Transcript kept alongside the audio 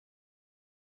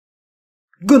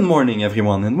Good morning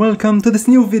everyone and welcome to this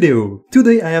new video!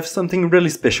 Today I have something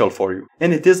really special for you,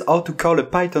 and it is how to call a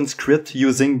Python script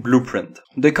using Blueprint.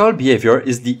 The call behavior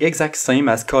is the exact same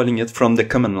as calling it from the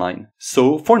command line.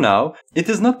 So for now, it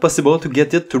is not possible to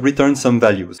get it to return some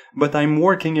values, but I'm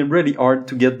working really hard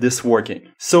to get this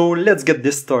working. So let's get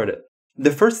this started.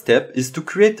 The first step is to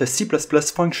create a C++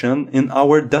 function in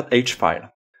our .h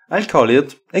file. I'll call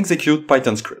it execute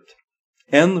Python script.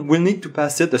 And we'll need to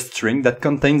pass it a string that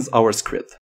contains our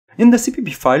script. In the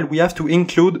CPP file, we have to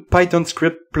include Python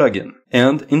script plugin,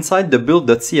 and inside the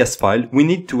build.cs file, we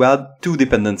need to add two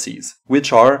dependencies,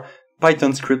 which are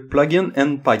Python script plugin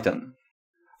and Python.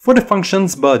 For the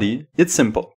function's body, it's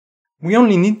simple. We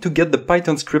only need to get the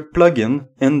Python script plugin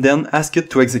and then ask it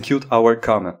to execute our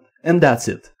command. And that's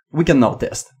it. We can now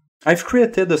test. I've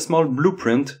created a small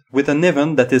blueprint with an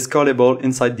event that is callable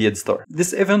inside the editor.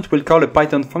 This event will call a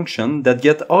Python function that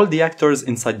gets all the actors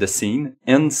inside the scene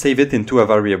and save it into a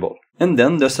variable. And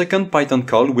then the second Python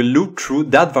call will loop through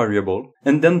that variable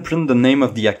and then print the name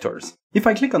of the actors. If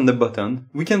I click on the button,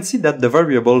 we can see that the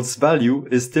variable's value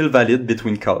is still valid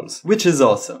between calls, which is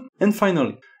awesome. And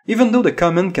finally, even though the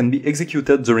command can be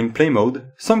executed during play mode,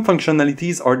 some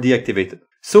functionalities are deactivated.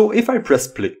 So if I press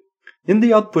play, in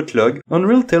the output log,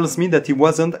 Unreal tells me that he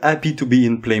wasn't happy to be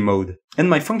in play mode, and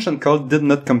my function call did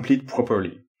not complete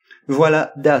properly. Voila,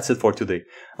 that's it for today.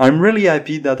 I'm really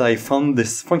happy that I found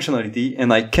this functionality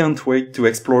and I can't wait to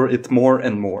explore it more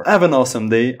and more. Have an awesome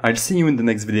day, I'll see you in the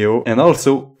next video, and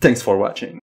also, thanks for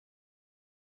watching.